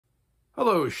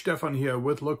Hello, Stephan here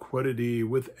with Liquidity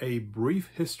with a brief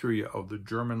history of the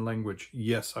German language.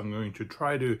 Yes, I'm going to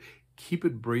try to keep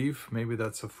it brief. Maybe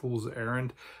that's a fool's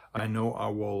errand. I know I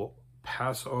will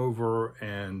pass over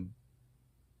and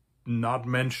not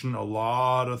mention a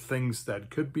lot of things that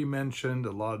could be mentioned,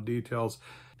 a lot of details.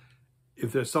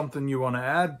 If there's something you want to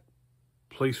add,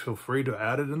 please feel free to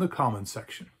add it in the comments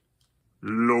section.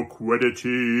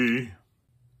 Liquidity.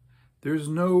 There's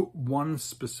no one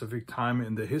specific time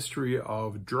in the history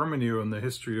of Germany or in the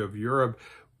history of Europe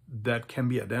that can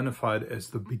be identified as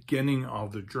the beginning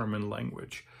of the German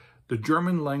language. The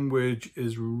German language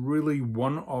is really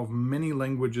one of many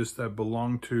languages that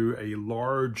belong to a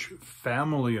large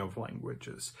family of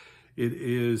languages. It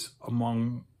is,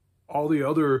 among all the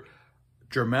other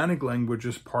Germanic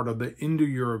languages, part of the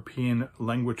Indo-European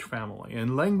language family.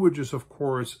 And languages, of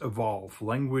course, evolve.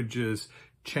 Languages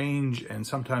change and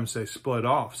sometimes they split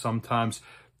off. Sometimes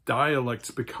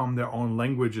dialects become their own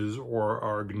languages or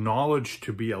are acknowledged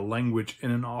to be a language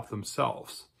in and of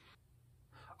themselves.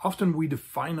 Often we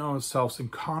define ourselves in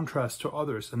contrast to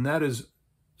others, and that is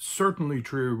certainly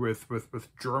true with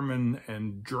German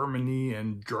and Germany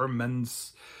and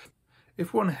Germans.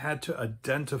 If one had to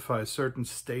identify certain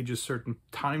stages, certain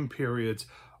time periods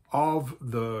of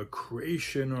the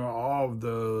creation or of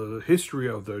the history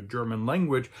of the German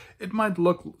language, it might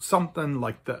look something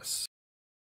like this.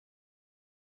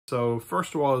 So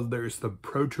first of all, there's the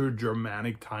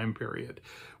proto-Germanic time period,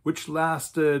 which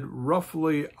lasted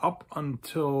roughly up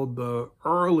until the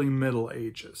early Middle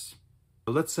Ages.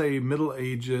 Let's say Middle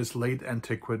Ages, late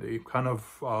antiquity, kind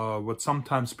of what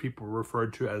sometimes people refer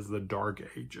to as the Dark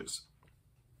Ages.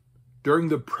 During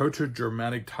the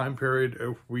proto-Germanic time period,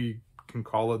 if we can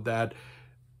call it that,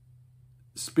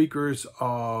 speakers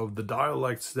of the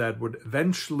dialects that would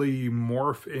eventually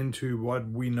morph into what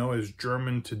we know as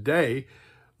German today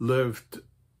lived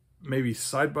maybe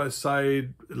side by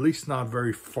side, at least not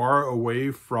very far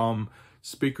away from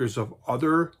speakers of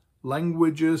other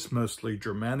languages, mostly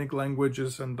Germanic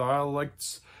languages and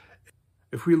dialects.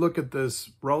 If we look at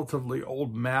this relatively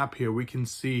old map here, we can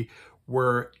see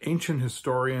where ancient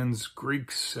historians,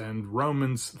 Greeks and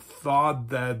Romans, thought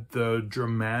that the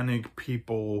Germanic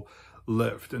people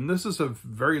lived. And this is a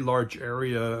very large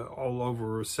area all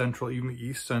over Central, even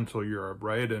East Central Europe,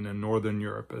 right? And in Northern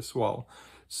Europe as well.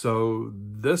 So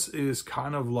this is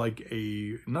kind of like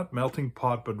a, not melting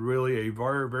pot, but really a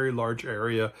very, very large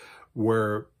area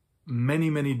where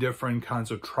many different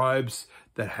kinds of tribes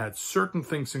that had certain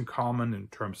things in common in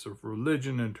terms of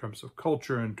religion, in terms of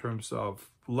culture, in terms of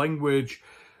language,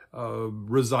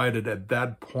 resided at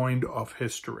that point of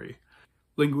history.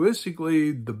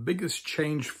 Linguistically, the biggest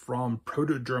change from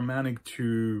Proto-Germanic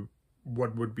to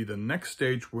what would be the next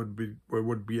stage would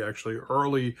be actually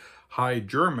early High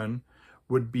German,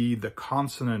 would be the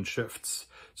consonant shifts.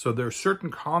 So there are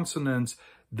certain consonants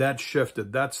that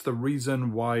shifted. That's the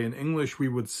reason why in English we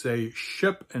would say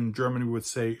ship, in German we would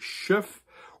say Schiff,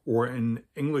 or in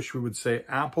English we would say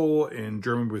apple, in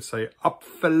German we would say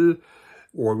Apfel,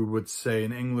 or we would say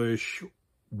in English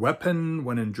weapon,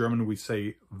 when in German we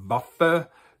say Waffe.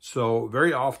 So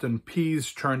very often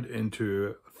P's turned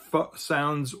into F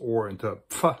sounds or into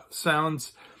Pf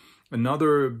sounds.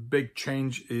 Another big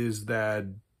change is that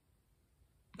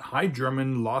High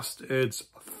German lost its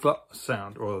th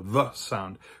sound or the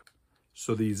sound.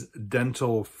 So these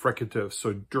dental fricatives.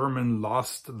 So German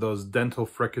lost those dental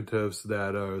fricatives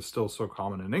that are still so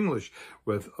common in English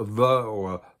with the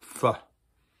or th.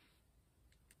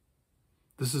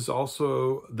 This is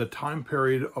also the time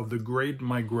period of the great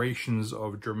migrations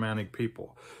of Germanic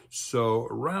people. So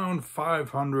around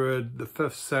 500, the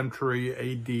 5th century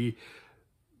AD,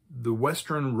 the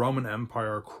Western Roman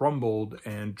Empire crumbled,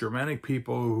 and Germanic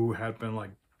people who had been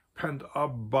like pent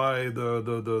up by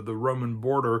the Roman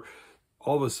border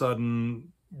all of a sudden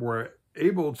were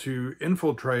able to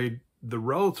infiltrate the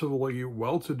relatively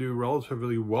well-to-do,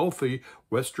 relatively wealthy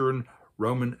Western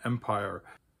Roman Empire.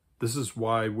 This is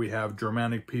why we have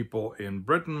Germanic people in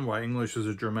Britain, why English is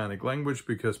a Germanic language,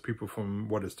 because people from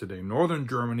what is today Northern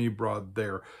Germany brought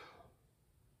their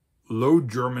Low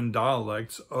German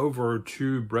dialects over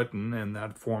to Britain, and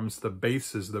that forms the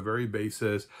basis, the very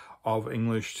basis of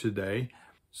English today.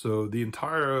 So the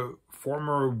entire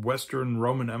former Western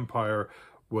Roman Empire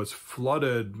was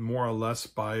flooded more or less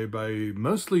by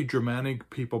mostly Germanic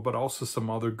people, but also some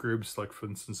other groups, like for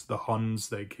instance the Huns,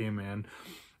 they came in.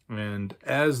 And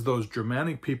as those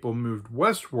Germanic people moved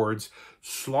westwards,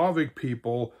 Slavic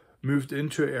people moved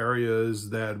into areas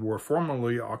that were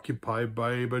formerly occupied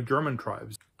by German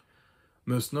tribes.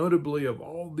 Most notably of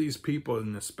all these people,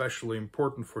 and especially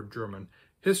important for German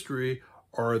history,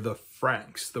 are the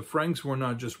Franks. The Franks were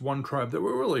not just one tribe, they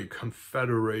were really a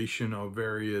confederation of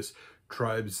various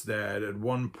tribes that at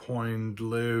one point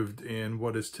lived in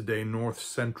what is today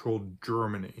north-central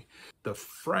Germany. The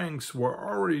Franks were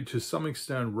already to some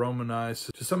extent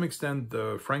Romanized. To some extent,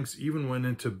 the Franks even went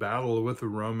into battle with the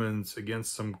Romans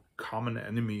against some common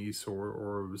enemies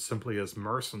or simply as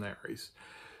mercenaries.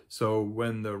 So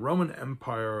when the Roman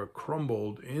Empire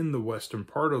crumbled in the western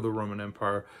part of the Roman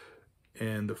Empire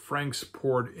and the Franks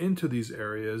poured into these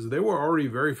areas, they were already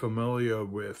very familiar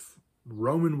with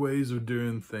Roman ways of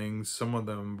doing things. Some of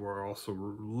them were also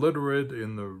literate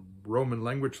in the Roman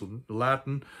language,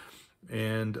 Latin,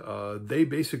 and they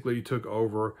basically took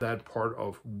over that part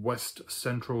of West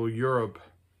Central Europe.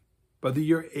 By the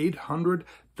year 800,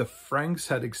 the Franks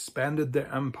had expanded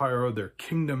their empire, their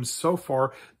kingdom, so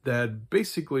far that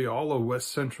basically all of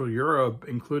West Central Europe,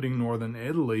 including northern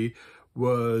Italy,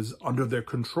 was under their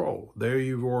control.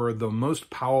 They were the most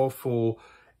powerful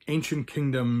ancient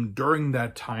kingdom during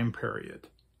that time period.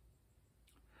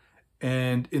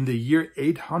 And in the year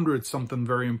 800, something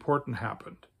very important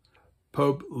happened.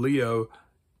 Pope Leo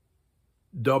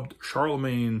dubbed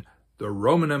Charlemagne the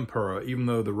Roman Emperor, even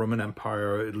though the Roman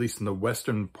Empire, at least in the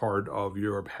western part of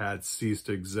Europe, had ceased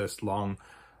to exist long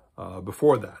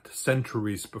before that,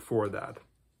 centuries before that.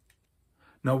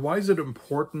 Now, why is it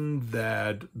important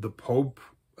that the Pope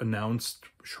announced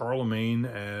Charlemagne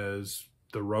as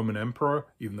the Roman Emperor,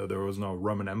 even though there was no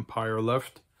Roman Empire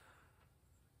left?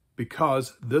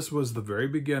 Because this was the very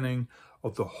beginning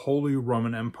of the Holy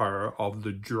Roman Empire of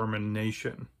the German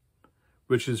nation,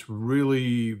 which is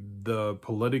really the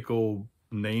political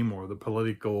name or the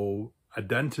political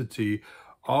identity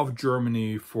of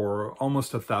Germany for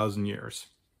almost 1,000 years.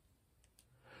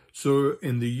 So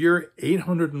in the year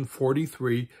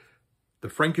 843, the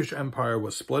Frankish Empire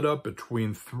was split up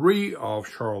between 3 of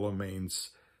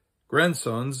Charlemagne's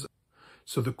grandsons.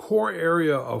 So the core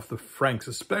area of the Franks,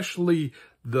 especially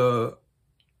the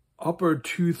upper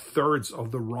 2/3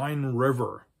 of the Rhine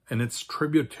River and its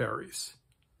tributaries,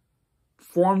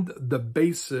 formed the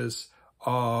basis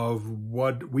of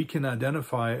what we can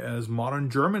identify as modern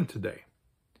German today.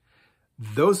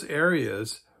 Those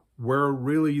areas were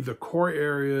really the core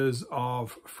areas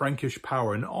of Frankish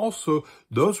power. And also,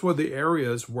 those were the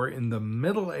areas where in the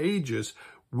Middle Ages,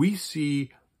 we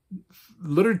see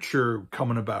literature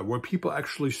coming about, where people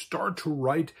actually start to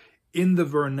write in the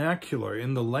vernacular,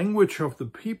 in the language of the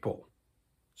people.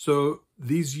 So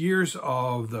these years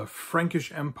of the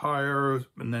Frankish Empire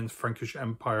and then Frankish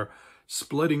Empire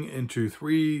splitting into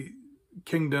 3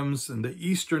 kingdoms and the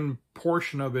eastern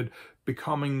portion of it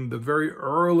becoming the very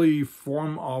early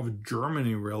form of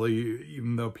Germany, really,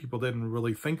 even though people didn't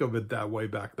really think of it that way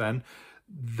back then,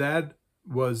 that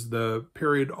was the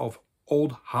period of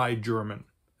Old High German.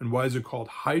 And why is it called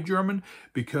High German?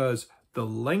 Because the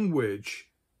language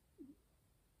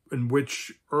in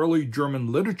which early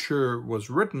German literature was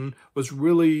written was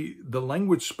really the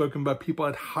language spoken by people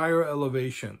at higher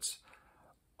elevations,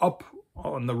 up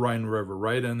on the Rhine River,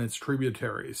 right, and its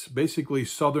tributaries, basically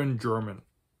southern German.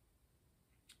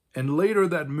 And later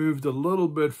that moved a little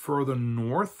bit further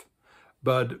north,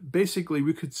 but basically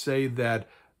we could say that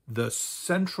the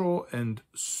central and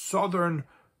southern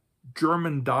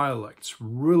German dialects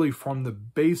really form the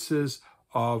basis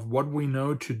of what we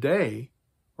know today,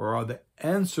 or are the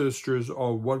ancestors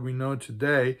of what we know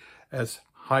today as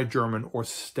High German or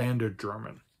Standard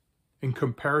German, in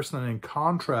comparison and in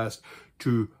contrast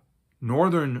to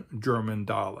Northern German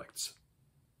dialects,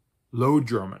 Low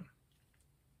German.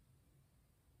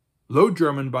 Low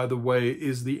German, by the way,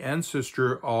 is the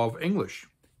ancestor of English.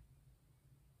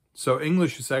 So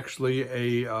English is actually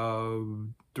a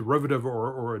derivative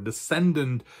or a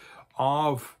descendant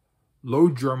of Low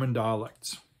German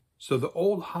dialects. So the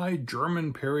Old High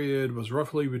German period was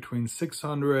roughly between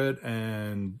 600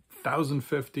 and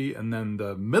 1050, and then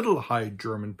the Middle High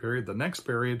German period, the next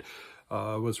period,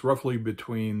 was roughly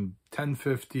between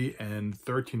 1050 and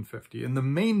 1350. And the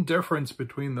main difference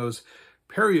between those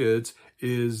periods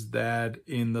is that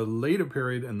in the later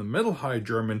period and the Middle High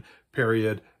German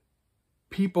period,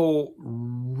 people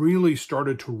really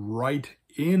started to write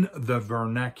in the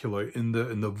vernacular, in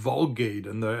the Vulgate,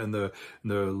 in the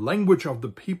language of the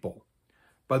people.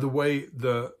 By the way,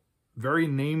 the very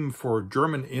name for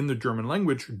German in the German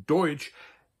language, Deutsch,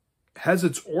 has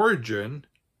its origin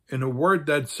in a word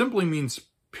that simply means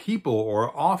people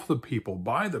or of the people,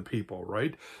 by the people,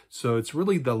 right? So it's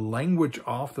really the language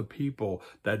of the people,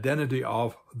 the identity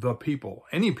of the people,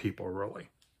 any people, really.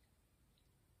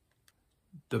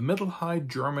 The Middle High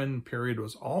German period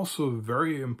was also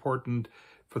very important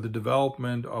for the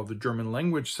development of the German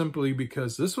language, simply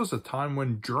because this was a time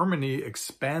when Germany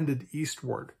expanded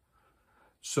eastward.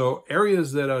 So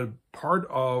areas that are part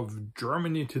of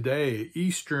Germany today,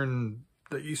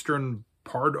 the eastern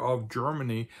part of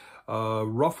Germany,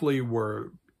 roughly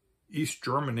where East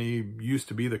Germany used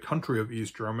to be the country of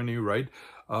East Germany, right?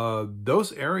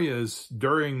 Those areas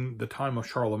during the time of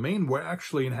Charlemagne were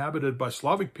actually inhabited by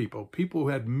Slavic people, people who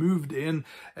had moved in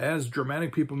as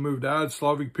Germanic people moved out,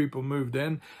 Slavic people moved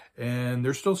in, and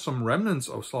there's still some remnants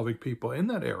of Slavic people in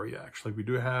that area. Actually, we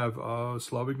do have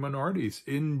Slavic minorities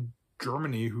in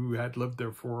Germany who had lived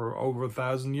there for over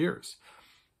 1,000 years.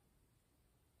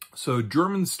 So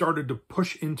Germans started to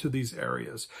push into these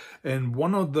areas, and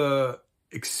one of the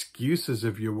excuses,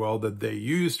 if you will, that they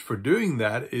used for doing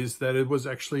that is that it was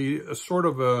actually a sort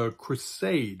of a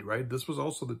crusade, right? This was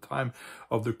also the time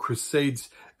of the crusades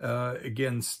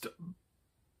against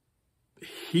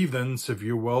heathens, if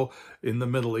you will, in the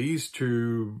Middle East,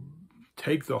 to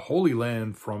take the Holy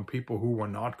Land from people who were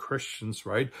not Christians,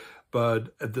 right?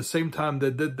 But at the same time,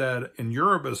 they did that in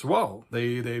Europe as well.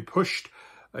 They pushed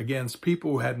against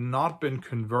people who had not been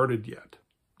converted yet.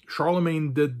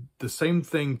 Charlemagne did the same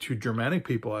thing to Germanic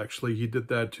people, actually. He did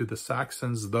that to the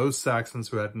Saxons, those Saxons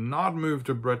who had not moved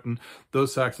to Britain,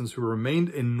 those Saxons who remained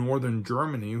in northern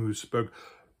Germany, who spoke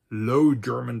Low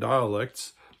German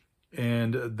dialects,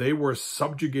 and they were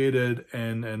subjugated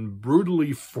and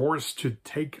brutally forced to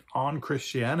take on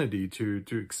Christianity, to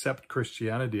accept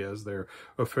Christianity as their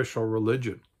official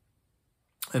religion.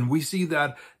 And we see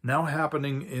that now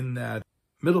happening in that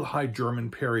Middle High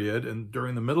German period and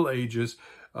during the Middle Ages,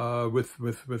 with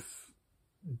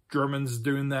Germans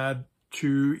doing that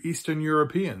to Eastern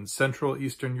Europeans, Central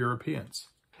Eastern Europeans.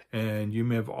 And you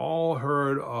may have all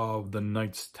heard of the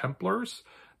Knights Templars.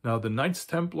 Now, the Knights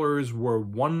Templars were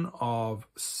one of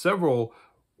several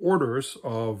orders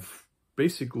of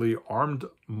basically armed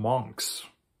monks.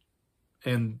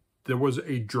 And there was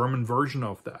a German version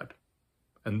of that.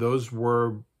 And those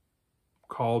were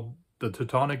called the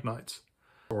Teutonic Knights.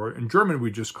 Or in German,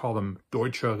 we just call them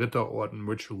Deutsche Ritterorden,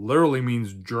 which literally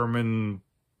means German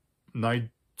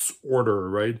Knights Order,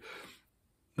 right?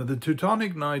 Now, the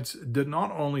Teutonic Knights did not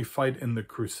only fight in the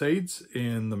Crusades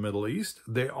in the Middle East,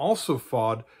 they also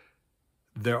fought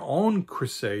their own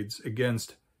crusades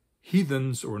against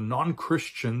heathens or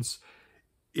non-Christians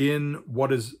in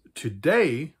what is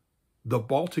today the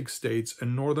Baltic states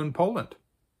and northern Poland.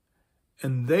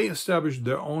 And they established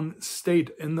their own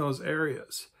state in those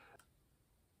areas.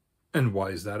 And why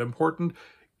is that important?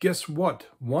 Guess what?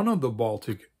 One of the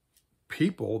Baltic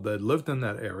people that lived in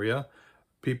that area,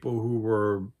 people who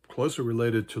were closely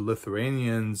related to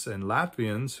Lithuanians and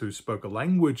Latvians who spoke a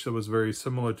language that was very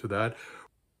similar to that,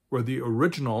 were the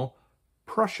original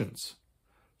Prussians.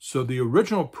 So the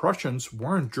original Prussians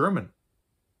weren't German.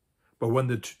 But when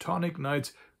the Teutonic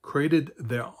Knights created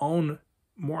their own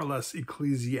more or less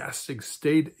ecclesiastic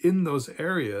state in those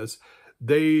areas,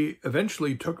 they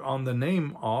eventually took on the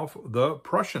name of the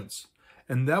Prussians.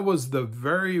 And that was the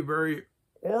very, very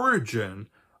origin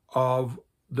of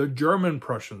the German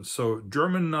Prussians. So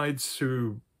German knights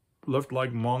who lived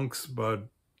like monks, but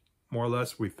more or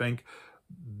less we think,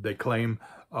 they claim,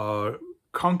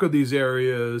 conquer these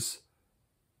areas,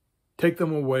 take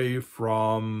them away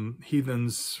from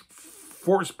heathens,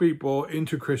 force people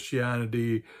into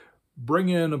Christianity, bring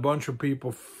in a bunch of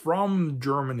people from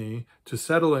Germany to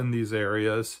settle in these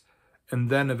areas, and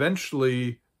then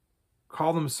eventually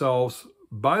call themselves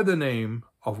by the name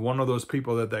of one of those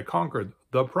people that they conquered,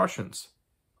 the Prussians.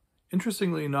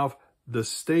 Interestingly enough, the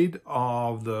state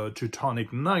of the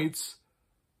Teutonic Knights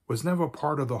was never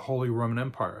part of the Holy Roman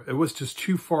Empire. It was just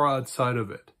too far outside of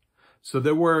it. So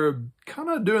they were kind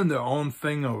of doing their own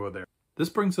thing over there. This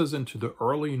brings us into the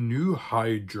early New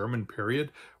High German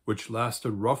period, which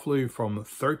lasted roughly from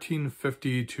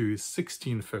 1350 to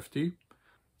 1650.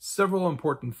 Several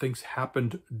important things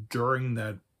happened during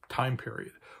that time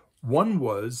period. One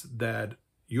was that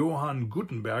Johann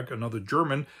Gutenberg, another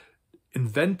German,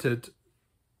 invented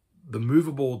the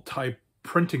movable type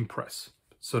printing press.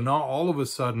 So now all of a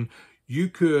sudden you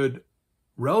could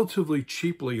relatively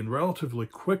cheaply and relatively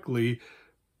quickly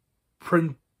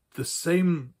print the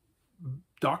same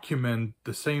document,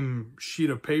 the same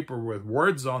sheet of paper with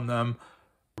words on them,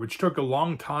 which took a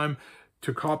long time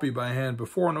to copy by hand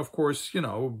before. And of course, you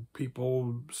know,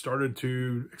 people started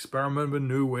to experiment with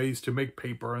new ways to make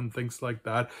paper and things like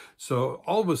that. So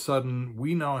all of a sudden,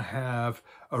 we now have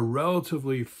a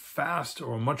relatively fast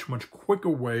or much, much quicker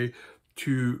way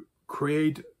to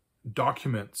create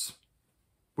documents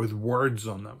with words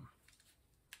on them.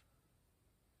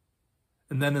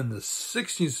 And then in the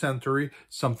 16th century,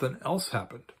 something else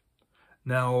happened.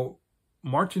 Now,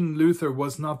 Martin Luther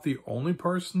was not the only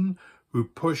person who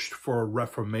pushed for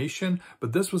Reformation,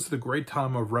 but this was the great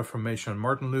time of Reformation.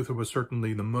 Martin Luther was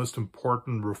certainly the most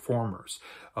important reformers.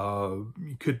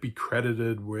 He could be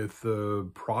credited with the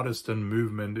Protestant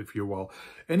movement, if you will.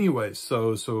 Anyway,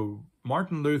 so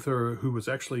Martin Luther, who was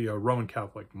actually a Roman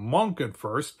Catholic monk at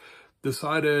first,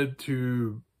 decided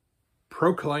to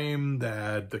proclaim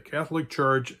that the Catholic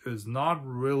Church is not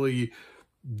really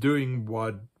doing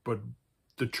what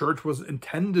the church was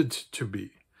intended to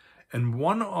be. And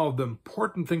one of the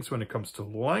important things when it comes to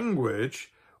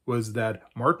language was that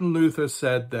Martin Luther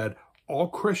said that all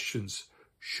Christians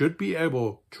should be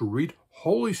able to read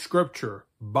Holy Scripture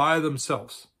by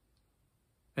themselves,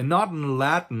 and not in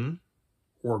Latin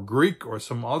or Greek or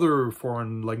some other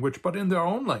foreign language, but in their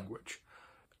own language.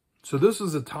 So this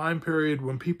is a time period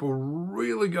when people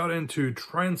really got into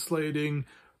translating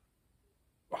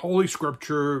Holy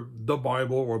Scripture, the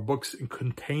Bible, or books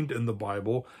contained in the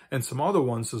Bible, and some other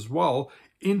ones as well,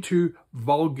 into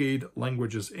Vulgate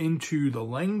languages, into the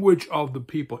language of the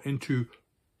people, into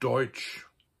Deutsch.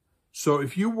 So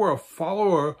if you were a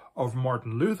follower of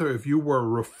Martin Luther, if you were a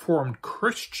Reformed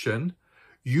Christian,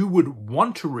 you would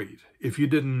want to read. If you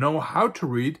didn't know how to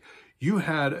read, you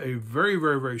had a very,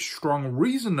 very, very strong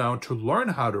reason now to learn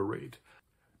how to read.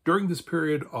 During this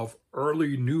period of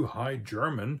early New High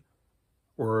German,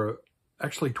 or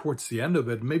actually towards the end of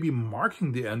it, maybe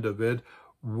marking the end of it,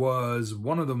 was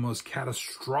one of the most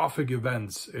catastrophic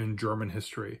events in German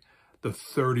history, the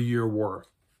 30-Year War.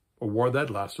 A war that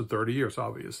lasted 30 years,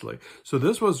 obviously. So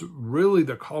this was really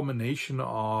the culmination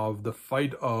of the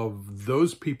fight of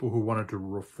those people who wanted to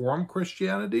reform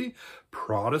Christianity,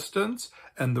 Protestants,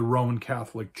 and the Roman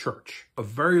Catholic Church. A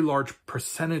very large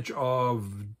percentage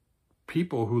of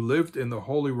people who lived in the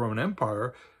Holy Roman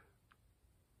Empire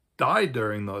died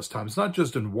during those times, not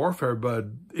just in warfare, but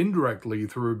indirectly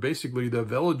through basically the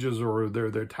villages or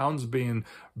their towns being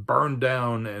burned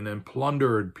down and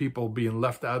plundered, people being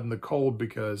left out in the cold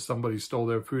because somebody stole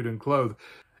their food and clothes.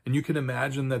 And you can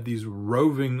imagine that these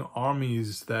roving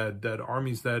armies, that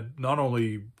armies that not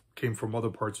only came from other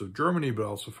parts of Germany, but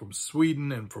also from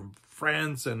Sweden and from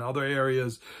France and other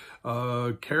areas,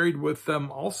 carried with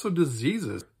them also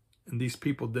diseases. And these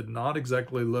people did not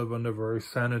exactly live under very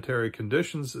sanitary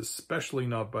conditions, especially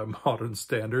not by modern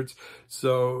standards.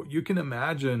 So you can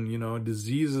imagine,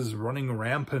 diseases running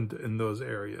rampant in those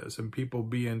areas and people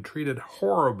being treated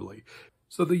horribly.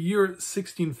 So the year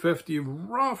 1650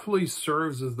 roughly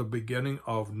serves as the beginning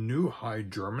of New High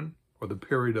German, or the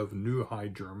period of New High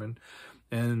German.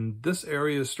 And this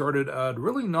area started out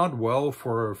really not well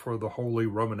for the Holy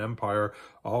Roman Empire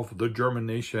of the German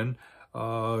nation.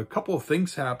 A couple of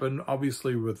things happened.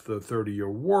 Obviously, with the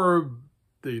 30-Year War,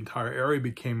 the entire area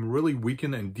became really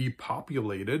weakened and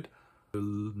depopulated.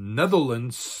 The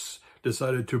Netherlands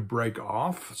decided to break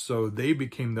off, so they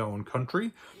became their own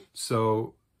country.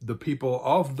 So the people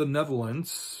of the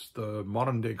Netherlands, the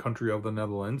modern-day country of the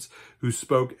Netherlands, who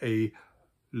spoke a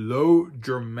Low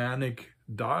Germanic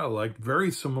dialect,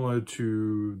 very similar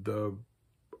to the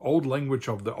old language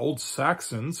of the Old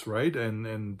Saxons, right?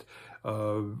 And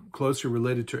closely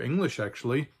related to English,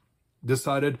 actually,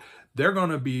 decided they're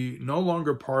going to be no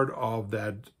longer part of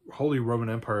that Holy Roman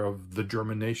Empire of the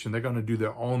German nation. They're going to do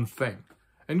their own thing.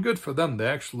 And good for them. They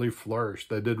actually flourished.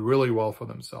 They did really well for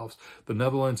themselves. The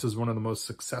Netherlands is one of the most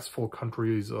successful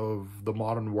countries of the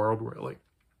modern world, really.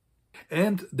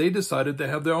 And they decided they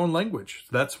have their own language.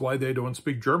 That's why they don't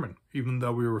speak German, even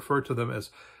though we refer to them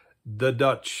as the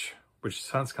Dutch, which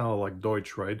sounds kind of like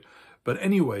Deutsch, right? But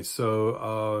anyway,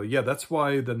 so yeah, that's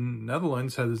why the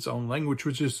Netherlands has its own language,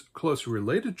 which is closely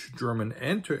related to German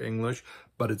and to English,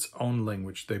 but its own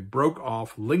language. They broke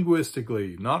off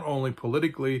linguistically, not only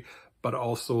politically, but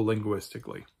also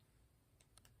linguistically.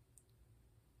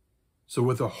 So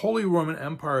with the Holy Roman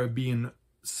Empire being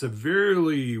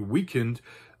severely weakened,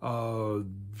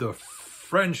 the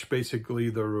French, basically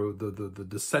the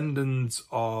descendants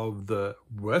of the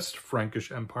West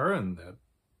Frankish Empire, and that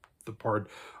the part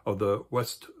of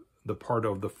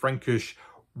the Frankish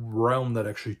realm that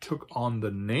actually took on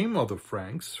the name of the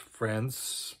Franks.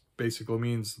 France basically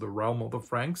means the realm of the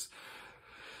Franks.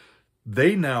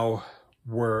 They now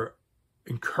were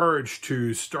encouraged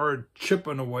to start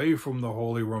chipping away from the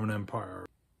Holy Roman Empire.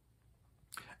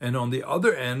 And on the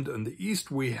other end, in the east,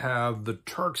 we have the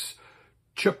Turks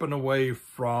chipping away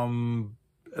from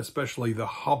especially the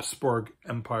Habsburg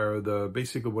Empire,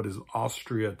 basically what is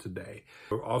Austria today.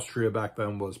 Austria back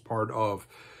then was part of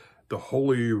the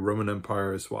Holy Roman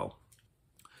Empire as well.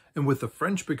 And with the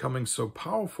French becoming so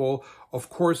powerful, of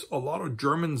course, a lot of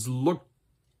Germans looked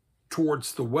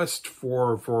towards the West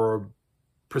for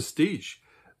prestige.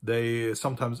 They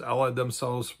sometimes allied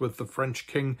themselves with the French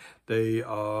king. They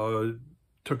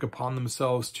took upon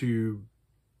themselves to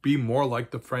be more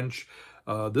like the French.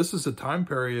 This is a time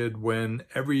period when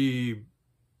every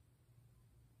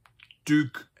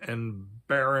duke and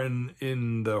baron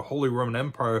in the Holy Roman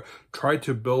Empire tried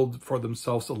to build for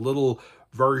themselves a little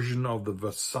version of the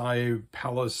Versailles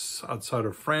Palace outside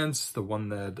of France, the one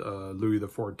that Louis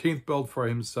XIV built for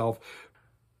himself.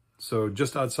 So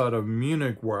just outside of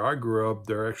Munich, where I grew up,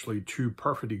 there are actually two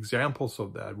perfect examples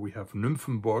of that. We have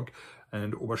Nymphenburg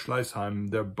and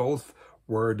Oberschleißheim. They both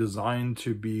were designed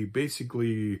to be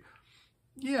basically,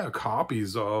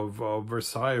 copies of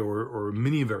Versailles or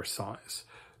mini Versailles.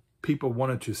 People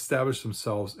wanted to establish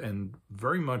themselves and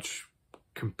very much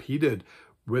competed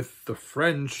with the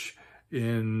French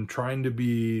in trying to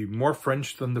be more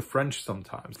French than the French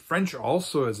sometimes. French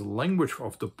also as a language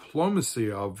of diplomacy,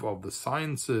 of the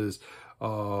sciences,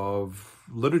 of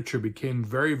literature became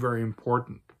very, very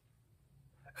important.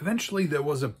 Eventually there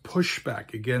was a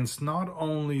pushback against not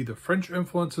only the French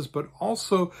influences, but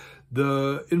also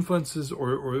the influences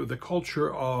or the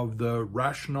culture of the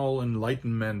rational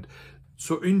Enlightenment.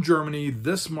 So in Germany,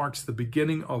 this marks the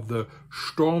beginning of the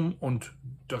Sturm und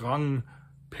Drang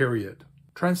period.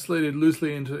 Translated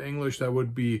loosely into English, that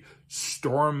would be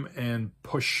storm and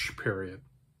push period,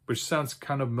 which sounds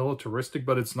kind of militaristic,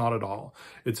 but it's not at all.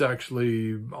 It's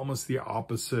actually almost the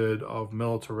opposite of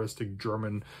militaristic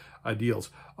German ideals.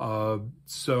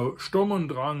 So Sturm und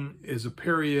Drang is a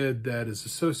period that is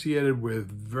associated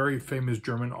with very famous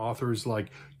German authors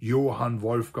like Johann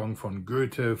Wolfgang von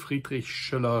Goethe, Friedrich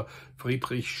Schiller,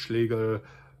 Friedrich Schlegel,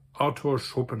 Arthur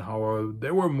Schopenhauer.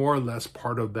 They were more or less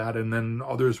part of that, and then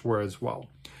others were as well.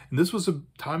 And this was a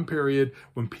time period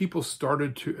when people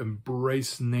started to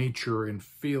embrace nature and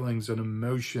feelings and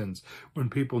emotions, when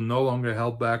people no longer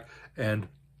held back and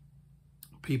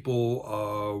people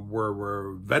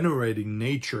were venerating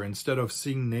nature. Instead of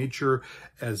seeing nature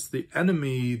as the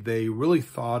enemy, they really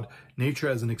thought nature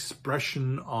as an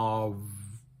expression of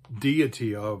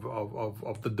deity,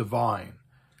 of the divine.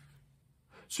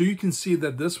 So you can see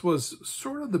that this was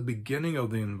sort of the beginning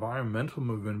of the environmental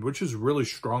movement, which is really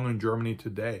strong in Germany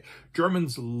today.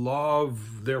 Germans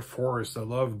love their forests. They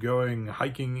love going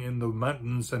hiking in the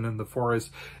mountains and in the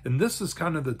forest. And this is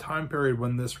kind of the time period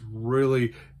when this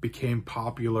really became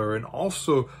popular and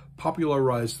also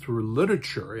popularized through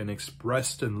literature and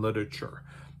expressed in literature.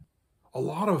 A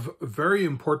lot of very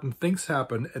important things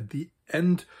happened at the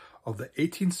end of the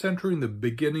 18th century and the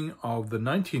beginning of the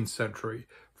 19th century.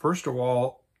 First of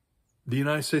all, the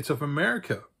United States of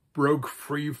America broke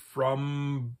free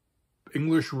from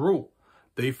English rule.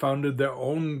 They founded their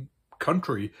own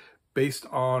country based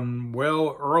on,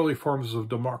 well, early forms of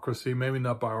democracy, maybe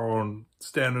not by our own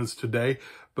standards today,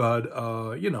 but,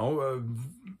 a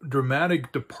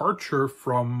dramatic departure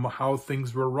from how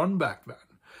things were run back then.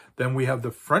 Then we have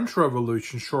the French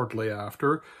Revolution shortly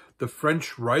after, the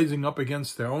French rising up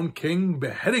against their own king,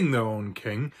 beheading their own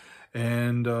king,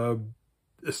 and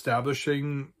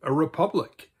establishing a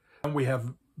republic. And we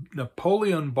have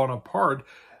Napoleon Bonaparte,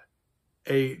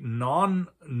 a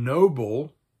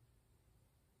non-noble,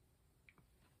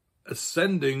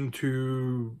 ascending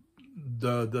to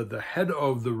the head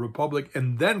of the republic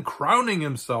and then crowning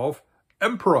himself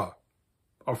emperor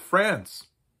of France.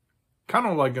 Kind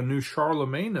of like a new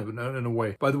Charlemagne in a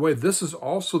way. By the way, this is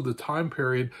also the time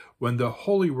period when the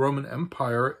Holy Roman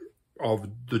Empire of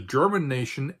the German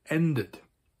nation ended.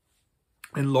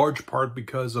 In large part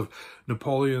because of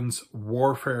Napoleon's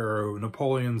warfare,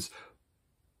 Napoleon's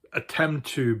attempt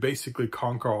to basically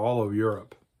conquer all of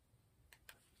Europe.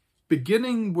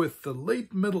 Beginning with the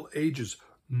late Middle Ages,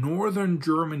 northern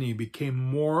Germany became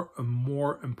more and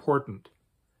more important.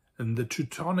 And the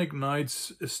Teutonic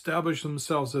Knights established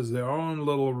themselves as their own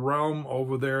little realm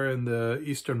over there in the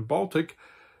Eastern Baltic,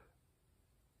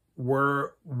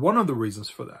 were one of the reasons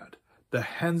for that. The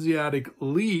Hanseatic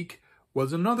League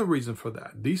was another reason for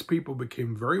that. These people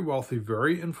became very wealthy,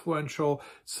 very influential.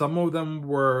 Some of them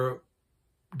were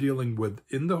dealing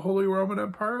within the Holy Roman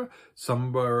Empire.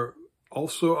 Some were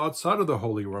also outside of the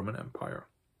Holy Roman Empire.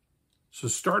 So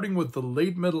starting with the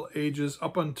late Middle Ages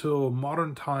up until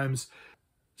modern times,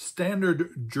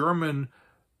 Standard German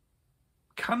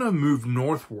kind of moved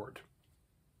northward.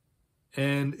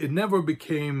 And it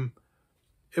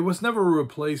was never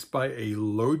replaced by a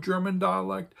Low German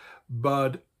dialect,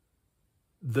 but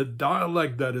the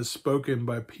dialect that is spoken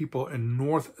by people in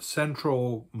north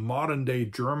central modern day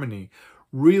Germany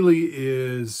really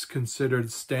is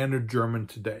considered Standard German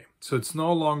today. So it's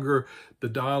no longer the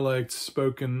dialect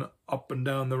spoken up and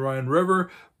down the Rhine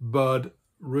River, but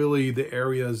really the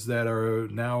areas that are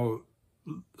now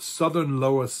southern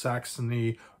Lower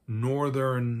Saxony,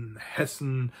 northern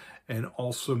Hessen, and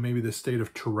also maybe the state of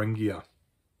Thuringia.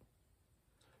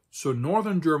 So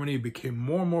northern Germany became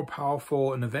more and more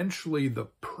powerful, and eventually the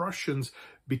Prussians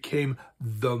became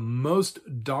the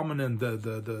most dominant,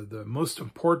 the most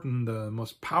important, the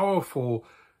most powerful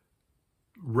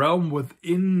realm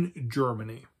within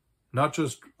Germany. Not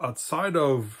just outside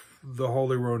of the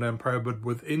Holy Roman Empire, but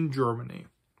within Germany.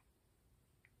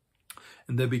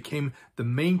 And they became the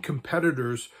main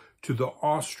competitors to the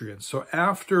Austrians. So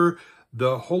after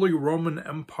the Holy Roman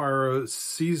Empire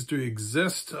ceased to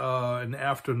exist, and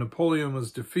after Napoleon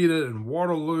was defeated in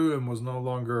Waterloo and was no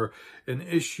longer an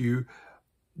issue,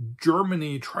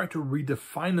 Germany tried to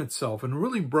redefine itself and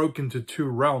really broke into two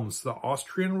realms. The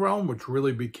Austrian realm, which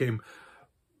really became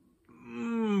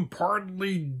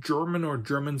partly German or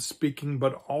German-speaking,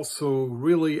 but also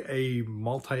really a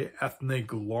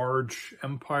multi-ethnic large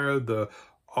empire, the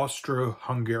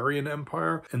Austro-Hungarian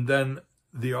Empire. And then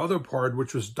the other part,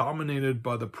 which was dominated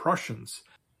by the Prussians.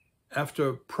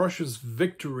 After Prussia's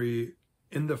victory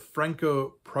in the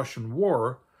Franco-Prussian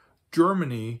War,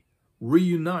 Germany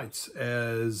reunites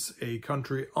as a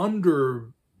country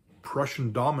under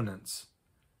Prussian dominance.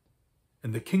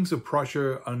 And the kings of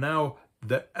Prussia are now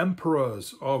the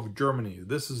emperors of Germany.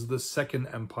 This is the Second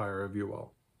Empire, if you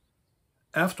will.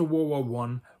 After World War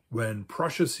I, when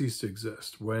Prussia ceased to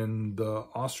exist, when the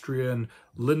Austrian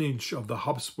lineage of the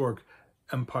Habsburg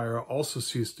Empire also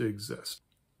ceased to exist,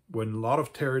 when a lot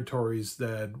of territories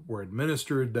that were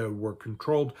administered, that were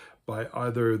controlled by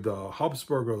either the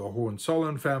Habsburg or the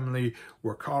Hohenzollern family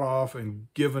were cut off and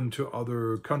given to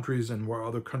other countries, and where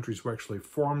other countries were actually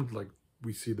formed, like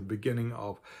we see the beginning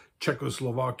of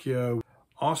Czechoslovakia.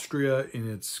 Austria in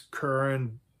its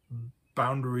current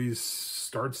boundaries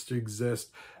starts to exist.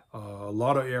 A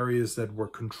lot of areas that were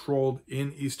controlled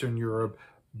in Eastern Europe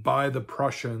by the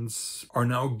Prussians are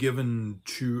now given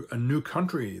to a new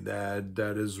country that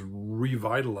is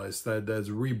revitalized, that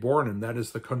is reborn, and that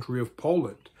is the country of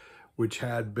Poland, which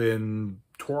had been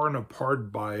torn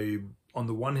apart by, on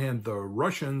the one hand, the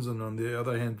Russians, and on the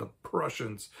other hand, the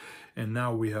Prussians. And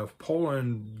now we have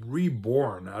Poland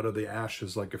reborn out of the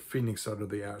ashes, like a phoenix out of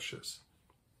the ashes.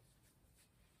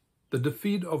 The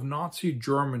defeat of Nazi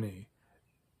Germany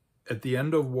at the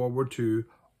end of World War II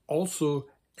also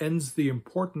ends the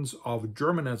importance of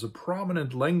German as a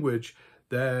prominent language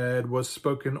that was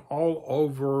spoken all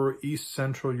over East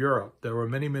Central Europe. There were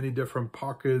many, many different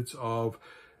pockets of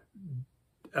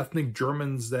ethnic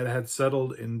Germans that had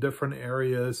settled in different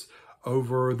areas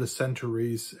over the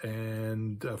centuries,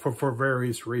 and for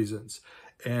various reasons.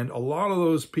 And a lot of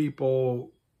those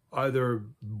people, either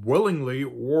willingly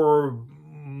or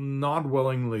not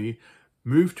willingly,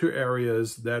 moved to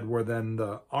areas that were then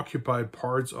the occupied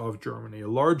parts of Germany.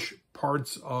 Large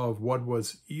parts of what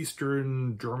was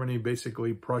Eastern Germany,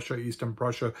 basically Prussia, Eastern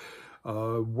Prussia,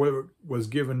 was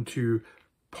given to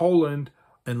Poland,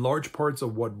 and large parts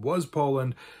of what was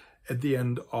Poland at the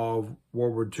end of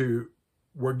World War II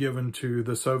were given to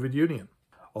the Soviet Union.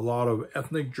 A lot of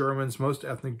ethnic Germans, most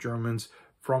ethnic Germans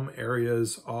from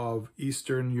areas of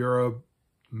Eastern Europe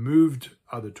moved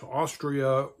either to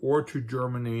Austria or to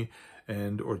Germany,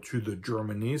 or to the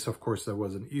Germanies. Of course, there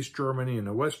was an East Germany and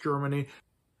a West Germany.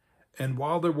 And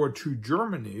while there were two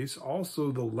Germanies,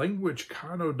 also the language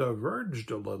kind of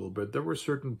diverged a little bit. There were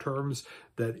certain terms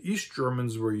that East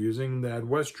Germans were using that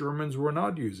West Germans were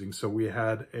not using. So we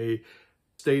had a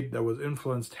state that was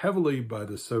influenced heavily by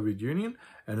the Soviet Union,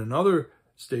 and another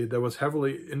state that was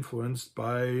heavily influenced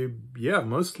by,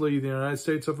 mostly the United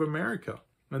States of America.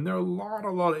 And there are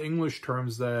a lot of English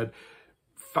terms that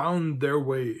found their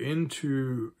way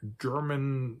into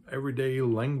German everyday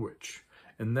language.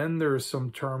 And then there are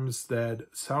some terms that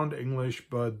sound English,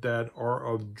 but that are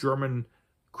of German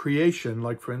creation,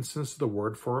 like, for instance, the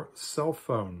word for cell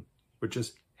phone, which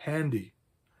is handy,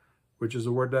 which is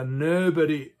a word that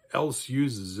nobody else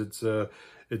uses.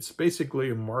 It's basically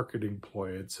a marketing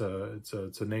ploy. It's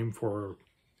a name for,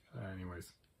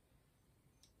 anyways.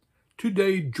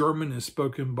 Today, German is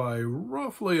spoken by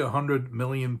roughly 100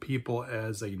 million people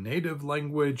as a native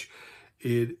language.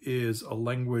 It is a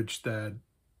language that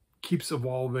keeps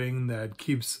evolving, that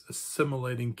keeps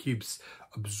assimilating, keeps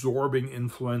absorbing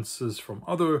influences from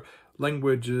other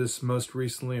languages. Most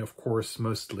recently, of course,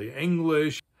 mostly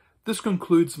English. This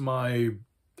concludes my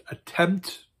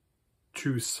attempt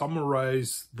to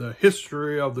summarize the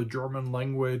history of the German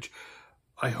language.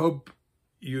 I hope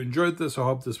you enjoyed this. I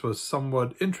hope this was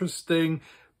somewhat interesting.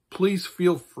 Please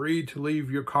feel free to leave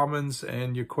your comments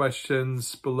and your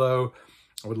questions below.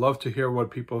 I would love to hear what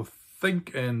people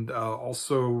think, and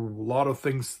also a lot of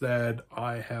things that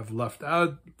I have left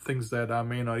out, things that I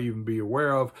may not even be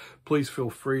aware of. Please feel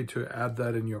free to add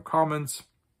that in your comments.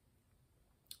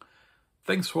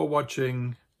 Thanks for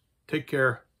watching. Take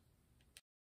care.